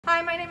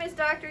Hi, my name is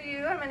Dr.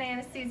 Yu. I'm an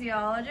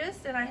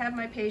anesthesiologist, and I have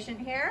my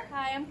patient here.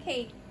 Hi, I'm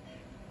Kate.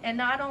 And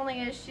not only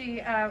is she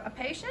a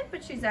patient,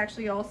 but she's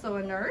actually also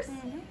a nurse.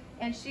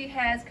 And she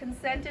has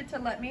consented to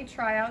let me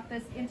try out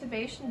this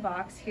intubation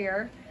box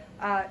here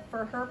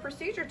for her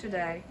procedure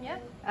today.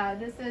 Yep.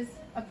 This is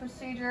a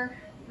procedure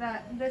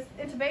that this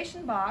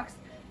intubation box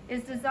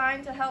is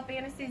designed to help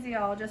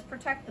anesthesiologists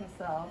protect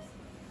themselves.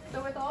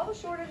 So with all the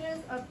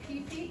shortages of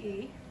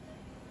PPE,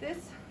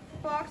 this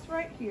box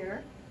right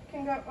here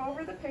can go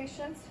over the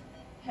patient's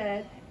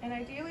head and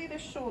ideally the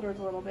shoulders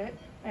a little bit.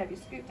 I have you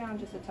scoot down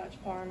just a touch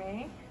for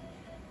me.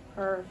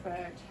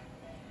 Perfect.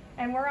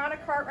 And we're on a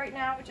cart right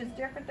now, which is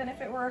different than if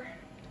it were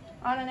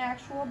on an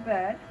actual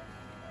bed.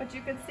 But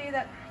you can see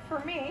that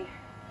for me,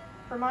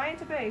 for my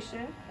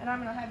intubation, and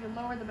I'm going to have you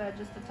lower the bed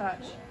just a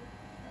touch.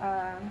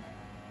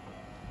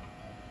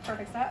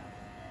 Perfect step.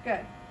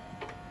 Good.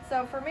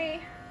 So for me,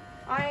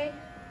 I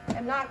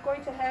am not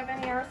going to have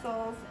any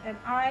aerosols, and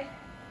I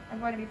am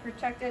going to be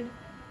protected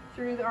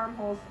through the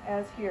armholes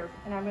as here.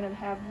 And I'm going to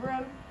have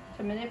room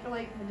to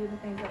manipulate and do the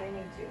things that I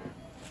need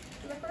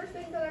to. So the first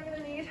thing that I'm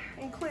going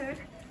to include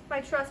my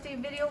trusty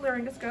video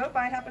laryngoscope.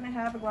 I happen to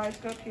have a glide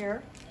scope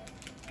here,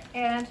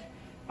 and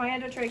my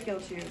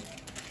endotracheal tube.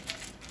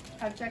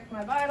 I've checked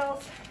my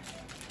vitals.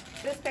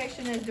 This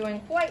patient is doing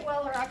quite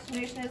well. Her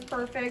oxygenation is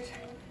perfect,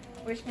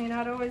 which may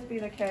not always be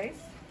the case.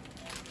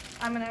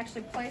 I'm going to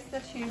actually place the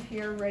tube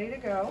here ready to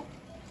go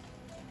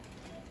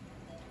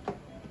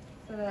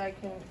so that I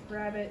can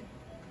grab it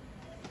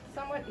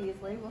somewhat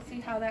easily. We'll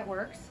see how that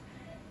works.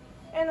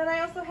 And then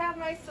I also have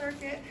my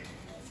circuit.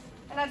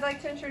 And I'd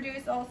like to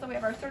introduce also, we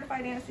have our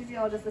certified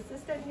anesthesiologist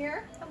assistant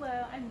here.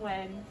 Hello, I'm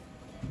Wen.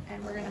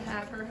 And we're going to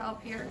have her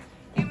help here.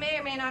 You may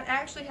or may not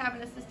actually have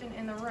an assistant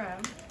in the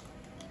room,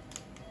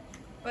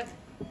 but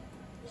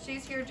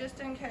she's here just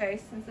in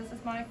case, since this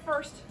is my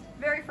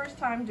very first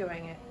time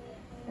doing it.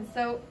 And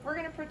so we're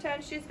going to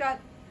pretend she's got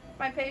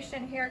my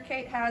patient here.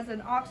 Kate has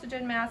an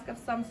oxygen mask of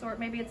some sort.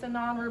 Maybe it's a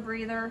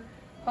non-rebreather.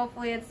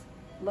 Hopefully it's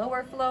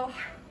lower flow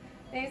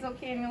nasal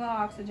cannula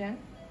oxygen.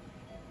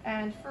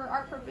 And for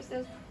our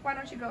purposes, why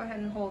don't you go ahead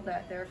and hold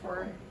that there for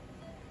her.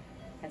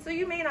 And so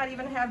you may not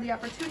even have the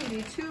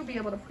opportunity to be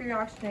able to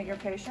pre-oxygenate your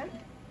patient,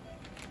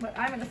 but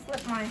I'm going to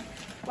slip my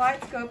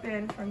glide scope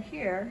in from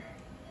here,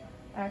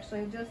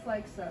 actually just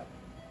like so.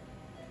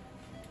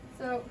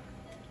 So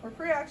we're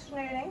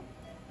pre-oxygenating.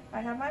 I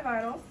have my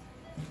vitals.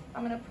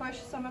 I'm going to push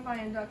some of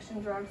my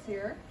induction drugs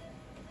here.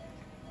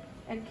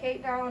 And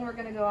Kate, darling, we're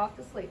going to go off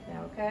to sleep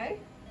now, okay?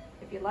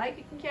 If you like,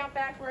 you can count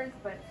backwards,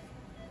 but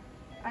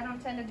I don't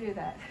tend to do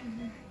that.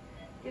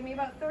 Give me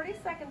about 30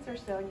 seconds or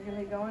so, and you're going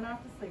to be going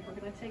off to sleep. We're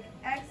going to take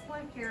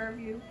excellent care of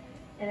you,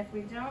 and if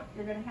we don't,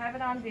 you're going to have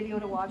it on video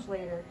to watch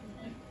later.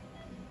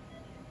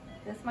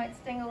 This might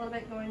sting a little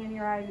bit going in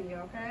your IV,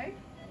 okay?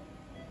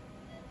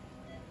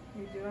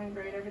 You're doing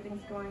great.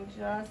 Everything's going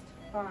just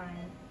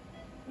fine.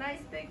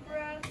 Nice big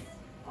breaths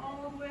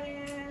all the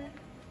way in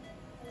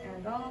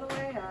and all the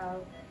way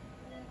out.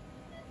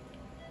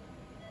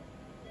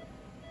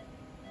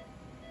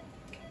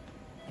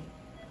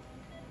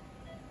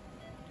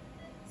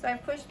 So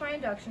I've pushed my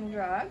induction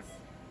drugs,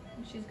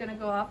 and she's going to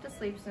go off to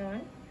sleep soon.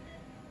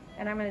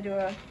 And I'm going to do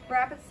a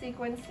rapid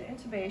sequence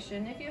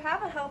intubation. If you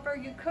have a helper,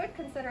 you could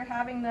consider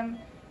having them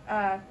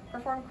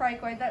perform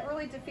cricoid. That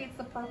really defeats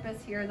the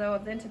purpose here, though,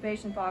 of the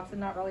intubation box and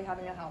not really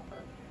having a helper.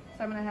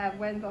 So I'm going to have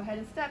Wen go ahead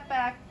and step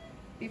back.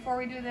 Before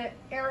we do the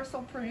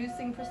aerosol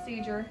producing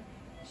procedure,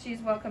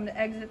 she's welcome to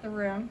exit the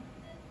room.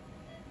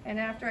 And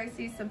after I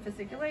see some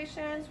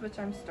fasciculations, which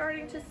I'm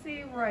starting to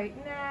see right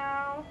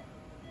now,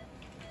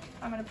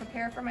 I'm going to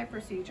prepare for my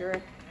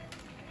procedure,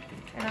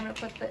 and I'm going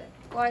to put the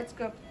glide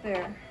scope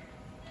there.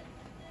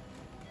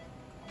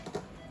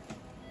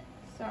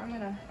 So I'm going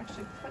to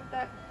actually put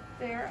that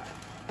there.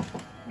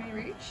 Let me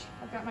reach.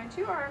 I've got my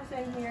two arms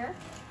in here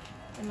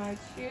and my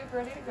tube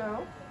ready to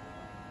go.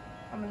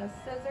 I'm going to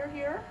scissor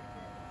here,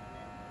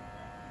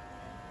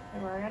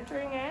 and we're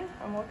entering in.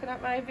 I'm looking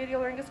at my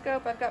video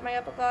laryngoscope. I've got my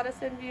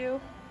epiglottis in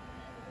view,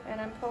 and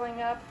I'm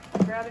pulling up,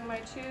 grabbing my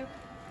tube.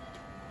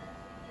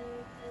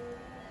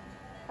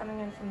 Coming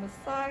in from the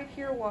side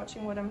here,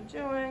 watching what I'm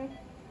doing.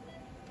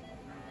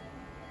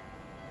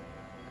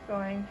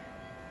 Going,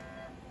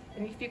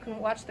 and if you can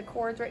watch the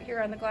cords right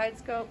here on the glide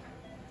scope,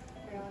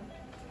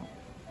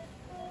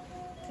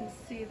 and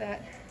see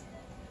that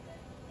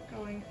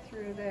going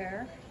through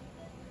there.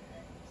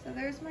 So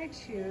there's my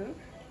tube,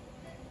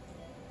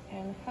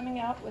 and coming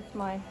out with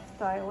my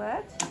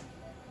stylet,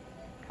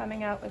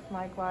 coming out with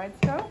my glide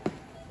scope.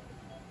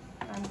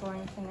 I'm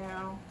going to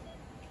now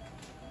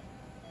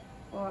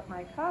pull up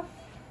my cuff,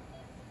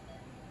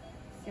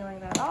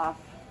 sealing that off,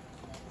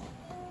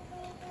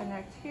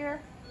 connect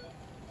here,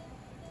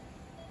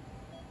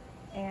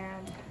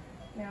 and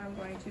now I'm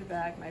going to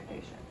bag my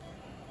patient.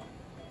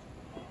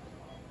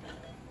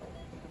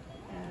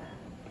 And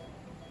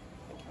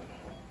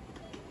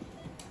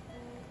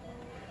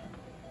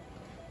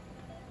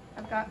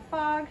I've got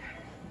fog,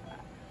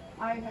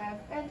 I have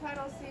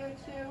Untitled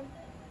CO2.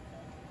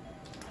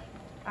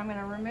 I'm going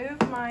to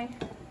remove my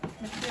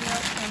material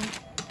from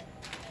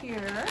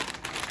here,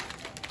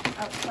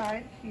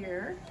 outside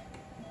here.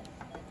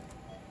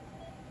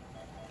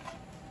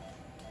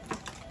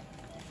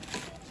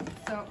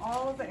 So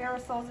all of the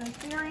aerosols in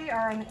theory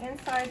are on the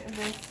inside of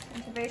this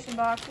intubation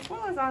box, as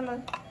well as on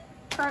the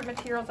current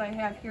materials I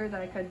have here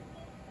that I could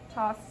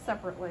toss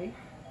separately.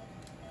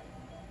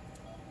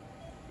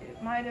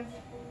 It might have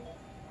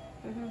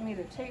behooved me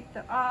to tape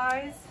the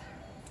eyes.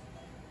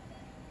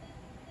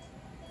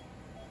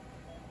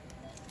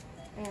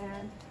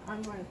 And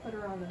I'm going to put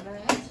her on the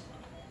vent.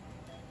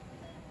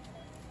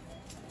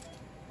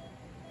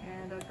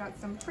 And I've got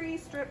some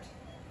pre-stripped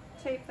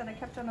tape that I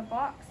kept on the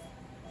box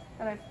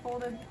that I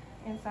folded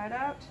inside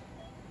out.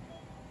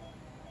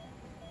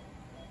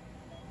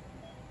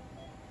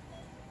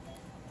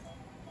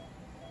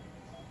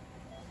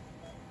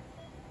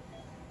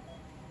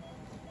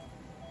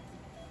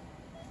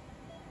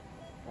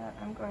 That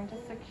I'm going to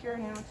secure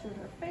now to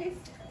her face,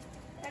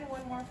 and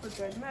one more for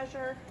good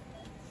measure.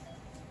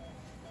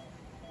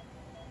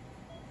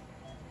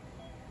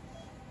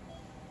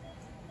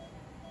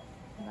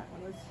 And that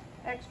one was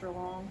extra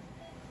long.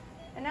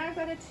 And now I've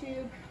got a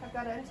tube, I've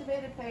got an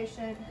intubated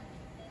patient,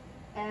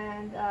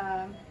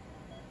 and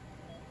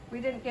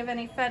we didn't give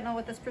any fentanyl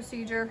with this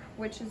procedure,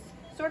 which is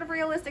sort of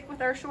realistic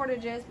with our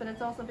shortages, but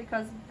it's also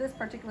because this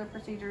particular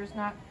procedure is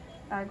not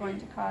going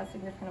to cause a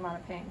significant amount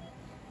of pain.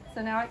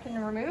 So now I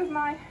can remove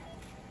my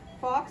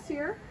box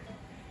here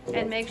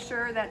and make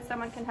sure that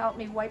someone can help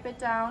me wipe it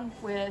down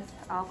with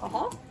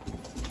alcohol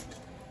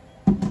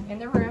in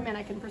the room, and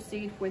I can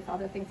proceed with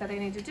other things that I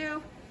need to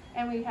do.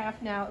 And we have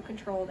now a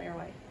controlled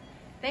airway.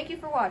 Thank you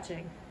for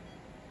watching.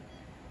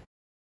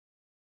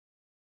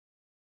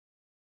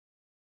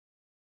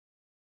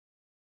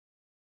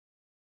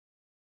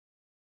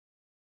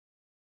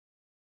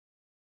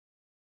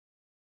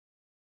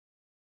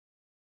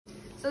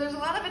 So there's a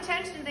lot of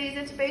attention to these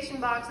intubation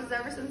boxes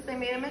ever since they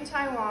made them in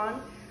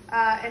Taiwan.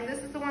 And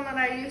this is the one that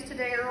I used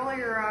today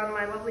earlier on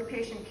my lovely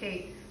patient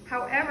Kate.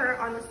 However,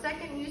 on the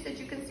second usage,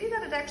 you can see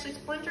that it actually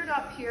splintered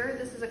up here.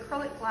 This is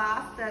acrylic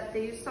glass that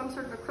they use some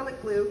sort of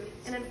acrylic glue.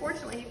 And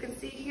unfortunately, you can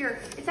see here,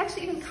 it's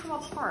actually even come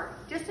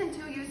apart just in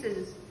 2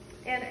 uses.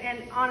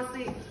 And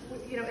honestly,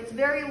 you know, it's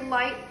very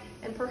light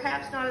and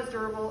perhaps not as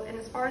durable. And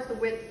as far as the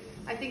width,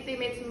 I think they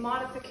made some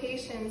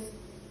modifications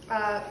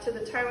to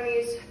the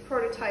Taiwanese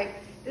prototype.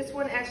 This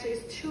one actually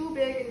is too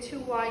big and too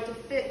wide to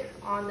fit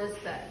on this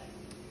bed.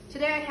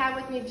 Today I have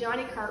with me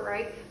Johnny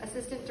Cartwright,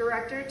 Assistant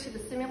Director to the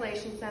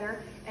Simulation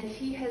Center, and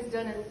he has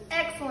done an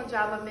excellent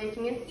job of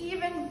making an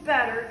even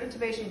better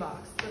intubation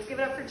box. Let's give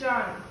it up for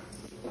Johnny.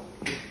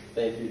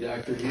 Thank you,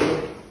 Dr.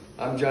 Hugh.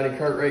 I'm Johnny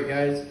Cartwright,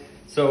 guys.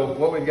 So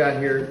what we've got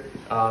here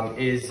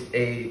is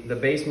the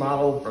base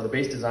model, or the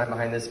base design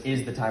behind this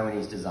is the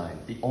Taiwanese design.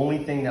 The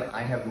only thing that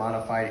I have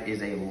modified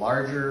is a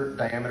larger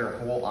diameter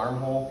hole,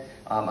 armhole.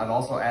 I've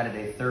also added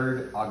a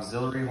third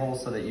auxiliary hole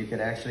so that you can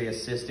actually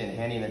assist in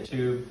handing the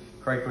tube,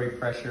 cricoid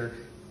pressure,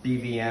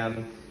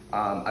 BVM.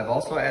 I've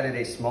also added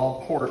a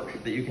small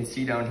port that you can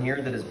see down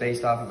here that is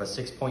based off of a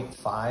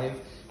 6.5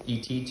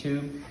 ET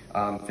tube,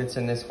 fits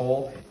in this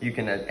hole. You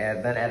can then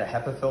add a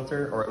HEPA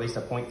filter, or at least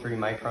a 0.3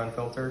 micron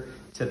filter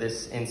to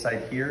this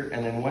inside here.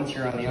 And then once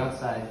you're on the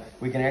outside,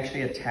 we can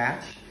actually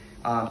attach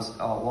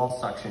wall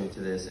suction to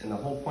this. And the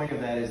whole point of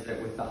that is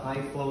that with the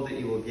high flow that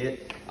you will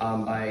get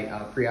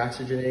by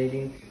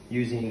pre-oxygenating,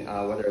 using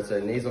whether it's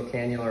a nasal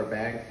cannula or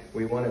bag,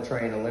 we want to try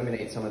and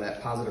eliminate some of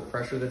that positive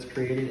pressure that's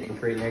created and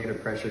create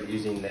negative pressure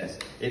using this.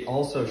 It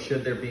also,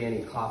 should there be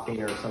any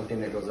coughing or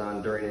something that goes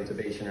on during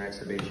intubation or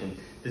extubation,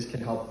 this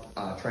can help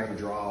try and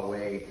draw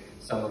away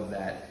some of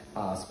that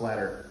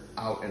splatter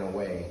out and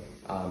away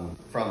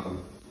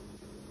from,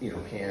 you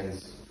know,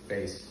 hands,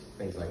 face,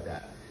 things like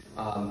that.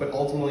 But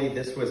ultimately,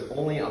 this was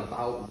only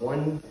about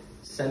 1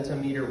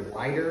 centimeter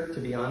wider,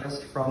 to be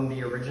honest, from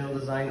the original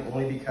design,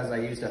 only because I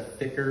used a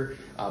thicker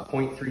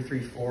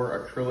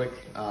 0.334 acrylic.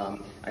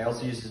 I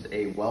also used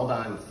a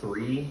Weld-On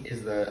 3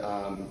 is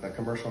the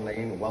commercial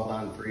name.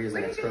 Weld-On 3 is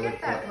an acrylic. Where did you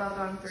get that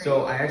Weld-On 3?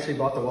 So I actually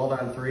bought the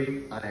Weld-On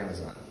 3 on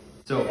Amazon.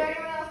 So, is there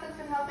anyone else that's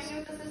been helping you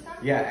with the system?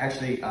 Yeah,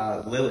 actually,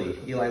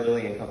 Eli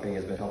Lilly and Company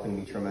has been helping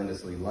me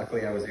tremendously.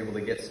 Luckily, I was able to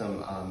get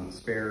some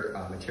spare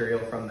material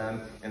from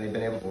them, and they've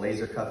been able to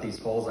laser cut these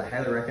holes. I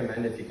highly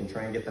recommend if you can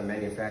try and get them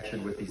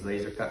manufactured with these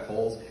laser cut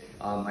holes.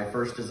 My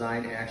first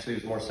design actually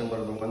was more similar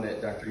to the one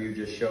that Dr. Yu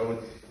just showed,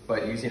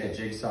 but using a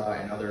jigsaw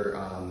and other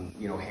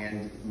you know,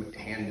 hand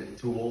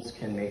tools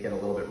can make it a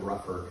little bit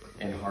rougher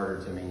and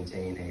harder to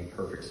maintain a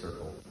perfect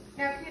circle.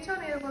 Now, can you tell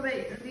me a little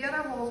bit, the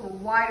other holes were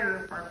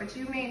wider apart, but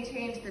you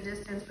maintained the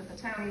distance with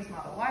the Taiwanese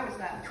model. Why was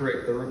that?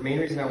 Correct. The main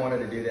reason I wanted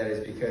to do that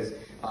is because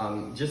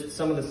just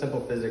some of the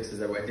simple physics is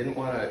that I didn't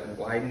want to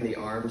widen the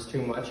arms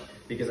too much,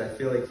 because I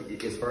feel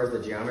like as far as the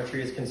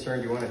geometry is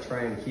concerned, you want to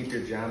try and keep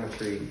your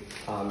geometry.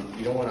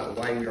 You don't want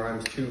to widen your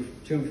arms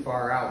too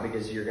far out,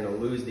 because you're going to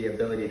lose the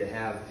ability to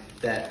have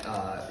that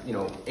you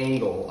know,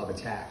 angle of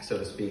attack, so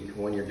to speak,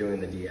 when you're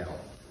doing the DL.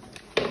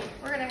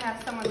 We're going to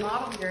have someone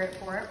model here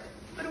for it.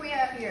 What do we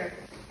have here?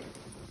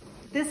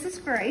 This is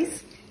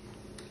Grace.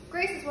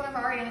 Grace is one of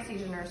our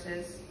anesthesia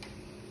nurses.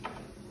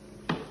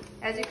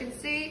 As you can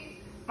see,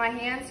 my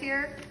hands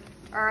here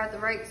are at the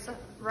right,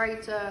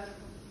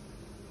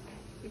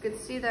 you can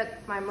see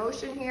that my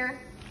motion here,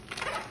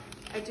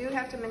 I do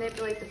have to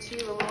manipulate the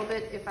tube a little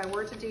bit if I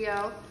were to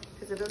DO,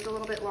 because it is a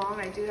little bit long.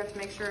 I do have to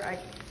make sure I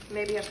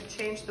maybe have to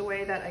change the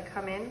way that I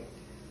come in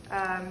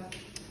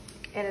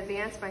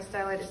advance. My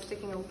stylet is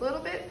sticking a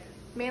little bit,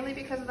 mainly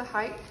because of the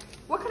height.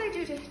 What can I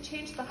do to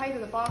change the height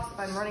of the box if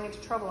I'm running into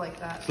trouble like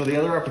that? So the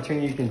other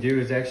opportunity you can do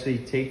is actually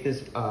take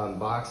this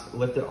box,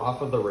 lift it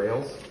off of the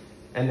rails,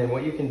 and then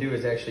what you can do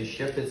is actually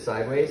shift it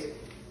sideways,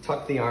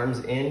 tuck the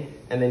arms in,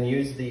 and then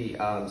use the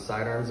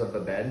side arms of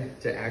the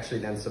bed to actually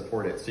then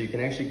support it. So you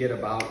can actually get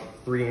about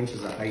 3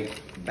 inches of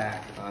height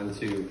back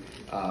onto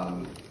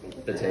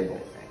the table.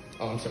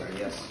 Oh, I'm sorry,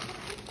 yes.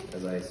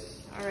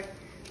 All right.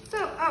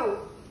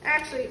 So,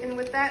 actually, and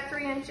with that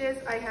 3 inches,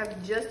 I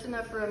have just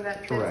enough room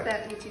that fits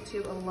that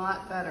ET2 a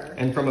lot better.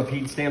 And from a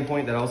PED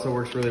standpoint, that also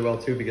works really well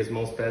too, because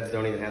most beds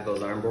don't even have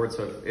those arm boards.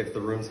 So if the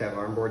rooms have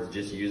arm boards,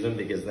 just use them,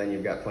 because then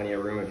you've got plenty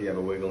of room if you have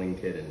a wiggling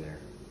kid in there.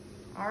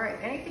 All right,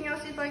 anything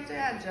else you'd like to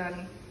add,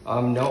 Johnny?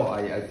 No,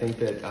 I think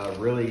that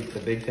really the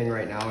big thing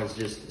right now is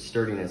just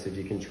sturdiness. If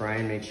you can try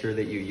and make sure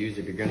that you use,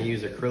 if you're gonna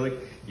use acrylic,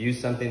 use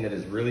something that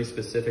is really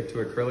specific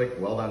to acrylic.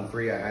 Weld-On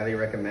Free, I highly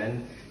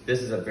recommend.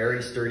 This is a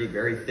very sturdy,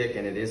 very thick,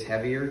 and it is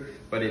heavier,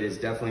 but it is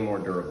definitely more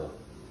durable.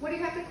 What do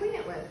you have to clean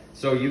it with?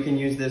 So you can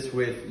use this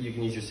with, you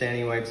can use your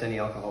sanding wipes, any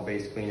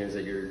alcohol-based cleaners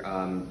that you're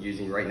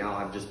using. Right now,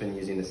 I've just been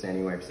using the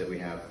sanding wipes that we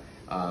have.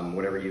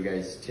 Whatever you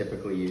guys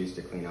typically use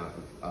to clean off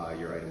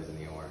your items in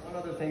the OR. One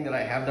other thing that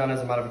I have done as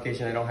a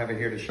modification, I don't have it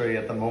here to show you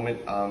at the moment,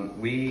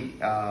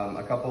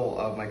 a couple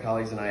of my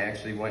colleagues and I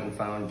actually went and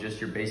found just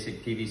your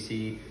basic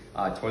PVC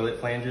toilet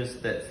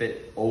flanges that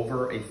fit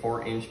over a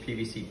 4-inch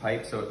PVC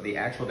pipe. So the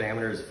actual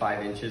diameter is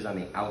 5 inches on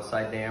the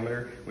outside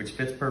diameter, which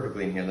fits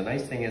perfectly in here. The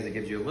nice thing is it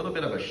gives you a little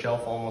bit of a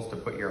shelf almost to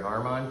put your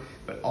arm on,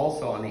 but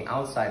also on the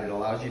outside, it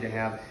allows you to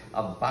have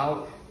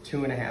about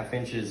 2.5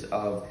 inches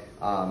of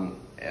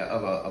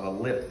a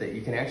lip that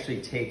you can actually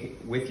take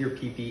with your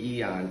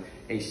PPE on,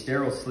 a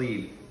sterile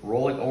sleeve,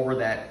 roll it over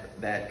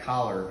that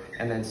collar,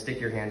 and then stick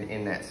your hand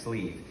in that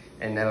sleeve.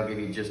 And that'll give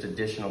you just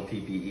additional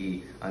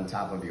PPE on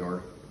top of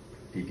your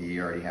PPE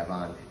you already have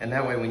on. And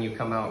that way when you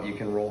come out, you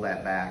can roll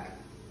that back,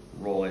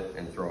 roll it,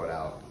 and throw it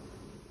out.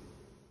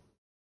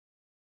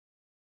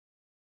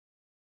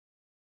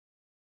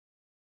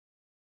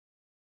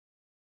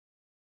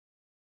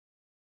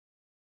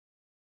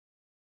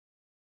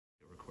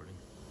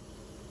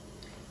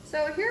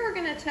 So here we're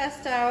going to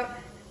test out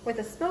with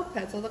a smoke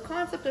pencil the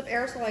concept of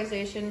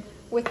aerosolization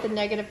with the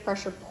negative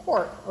pressure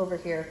port over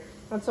here.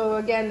 And so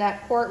again,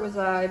 that port was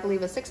I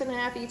believe a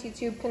 6.5 ET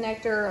tube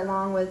connector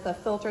along with a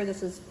filter.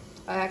 This is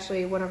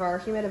actually one of our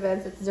humid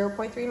events. It's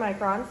 0.3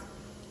 microns.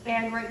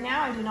 And right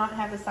now I do not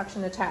have the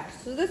suction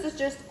attached. So this is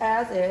just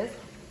as is.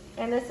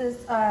 And this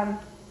is a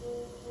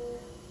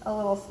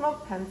little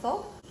smoke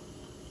pencil.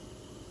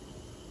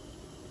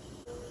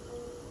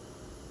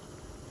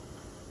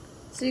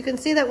 So you can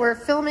see that we're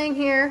filming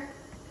here,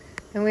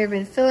 and we've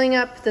been filling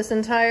up this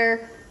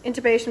entire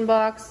intubation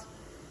box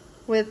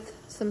with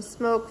some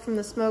smoke from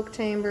the smoke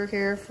chamber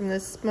here from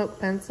this smoke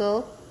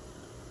pencil.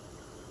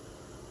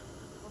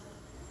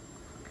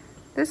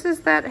 This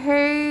is that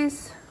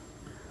haze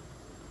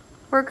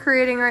we're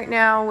creating right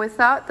now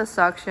without the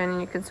suction.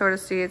 You can sort of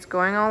see it's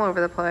going all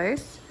over the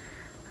place.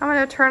 I'm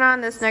going to turn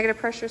on this negative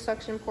pressure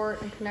suction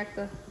port and connect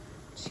the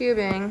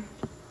tubing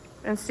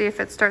and see if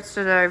it starts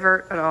to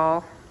divert at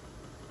all.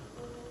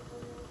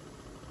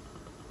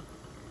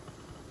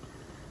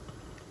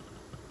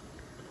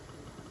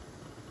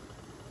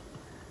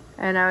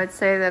 And I would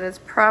say that it's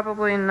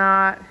probably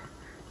not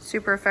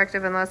super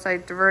effective unless I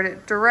divert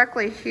it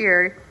directly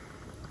here.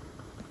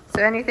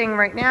 So anything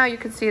right now, you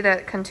can see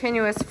that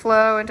continuous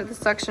flow into the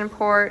suction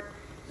port.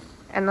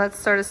 And let's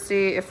sort of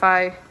see if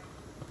I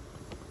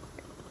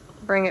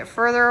bring it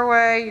further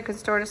away, you can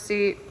sort of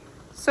see.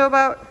 So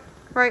about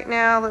right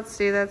now, let's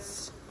see,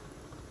 that's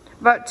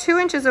about 2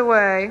 inches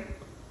away.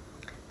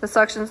 The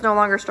suction's no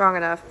longer strong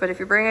enough, but if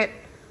you bring it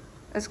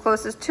as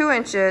close as 2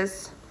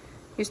 inches,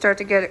 you start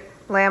to get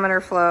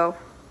laminar flow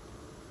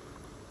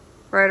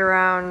right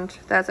around,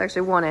 that's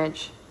actually 1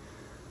 inch.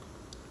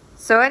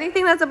 So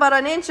anything that's about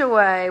 1 inch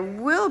away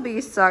will be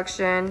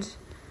suctioned,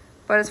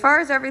 but as far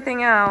as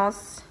everything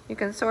else, you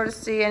can sort of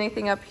see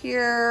anything up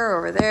here,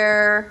 over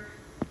there,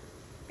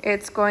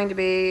 it's going to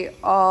be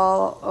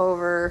all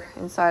over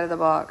inside of the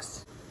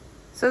box.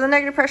 So the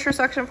negative pressure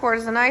suction port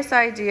is a nice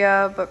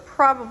idea, but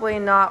probably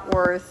not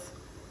worth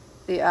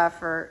the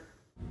effort.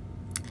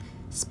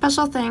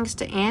 Special thanks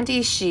to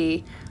Andy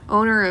Shi,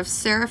 owner of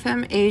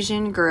Seraphim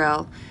Asian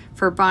Grill,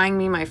 for buying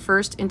me my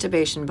first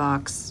intubation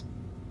box.